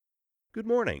Good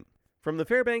morning. From the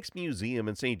Fairbanks Museum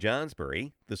in St.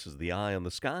 Johnsbury, this is the Eye on the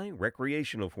Sky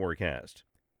recreational forecast.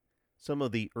 Some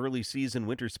of the early season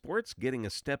winter sports getting a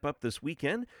step up this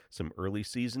weekend. Some early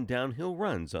season downhill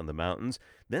runs on the mountains.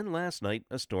 Then last night,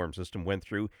 a storm system went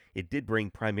through. It did bring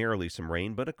primarily some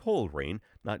rain, but a cold rain,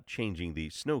 not changing the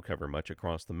snow cover much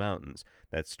across the mountains.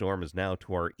 That storm is now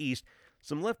to our east.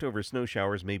 Some leftover snow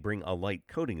showers may bring a light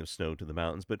coating of snow to the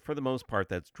mountains, but for the most part,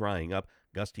 that's drying up.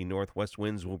 Gusty northwest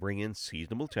winds will bring in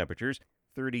seasonable temperatures.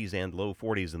 30s and low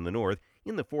 40s in the north,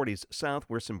 in the 40s south,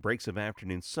 where some breaks of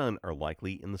afternoon sun are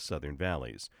likely in the southern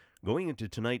valleys. Going into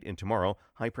tonight and tomorrow,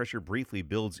 high pressure briefly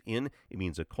builds in. It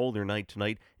means a colder night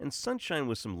tonight and sunshine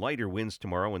with some lighter winds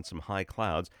tomorrow and some high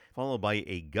clouds, followed by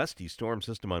a gusty storm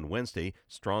system on Wednesday,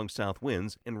 strong south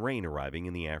winds, and rain arriving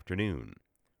in the afternoon.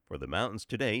 For the mountains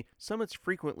today, summits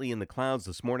frequently in the clouds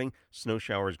this morning, snow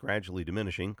showers gradually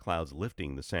diminishing, clouds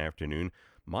lifting this afternoon.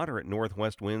 Moderate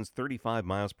northwest winds 35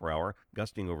 miles per hour,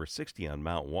 gusting over 60 on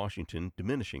Mount Washington,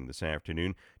 diminishing this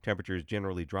afternoon. Temperatures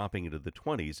generally dropping into the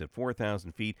 20s at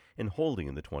 4,000 feet and holding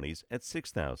in the 20s at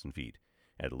 6,000 feet.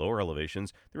 At lower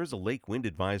elevations, there is a lake wind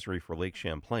advisory for Lake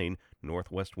Champlain.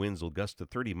 Northwest winds will gust to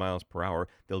 30 miles per hour.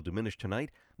 They'll diminish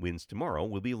tonight. Winds tomorrow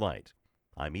will be light.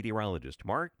 I'm meteorologist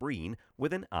Mark Breen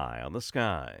with an eye on the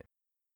sky.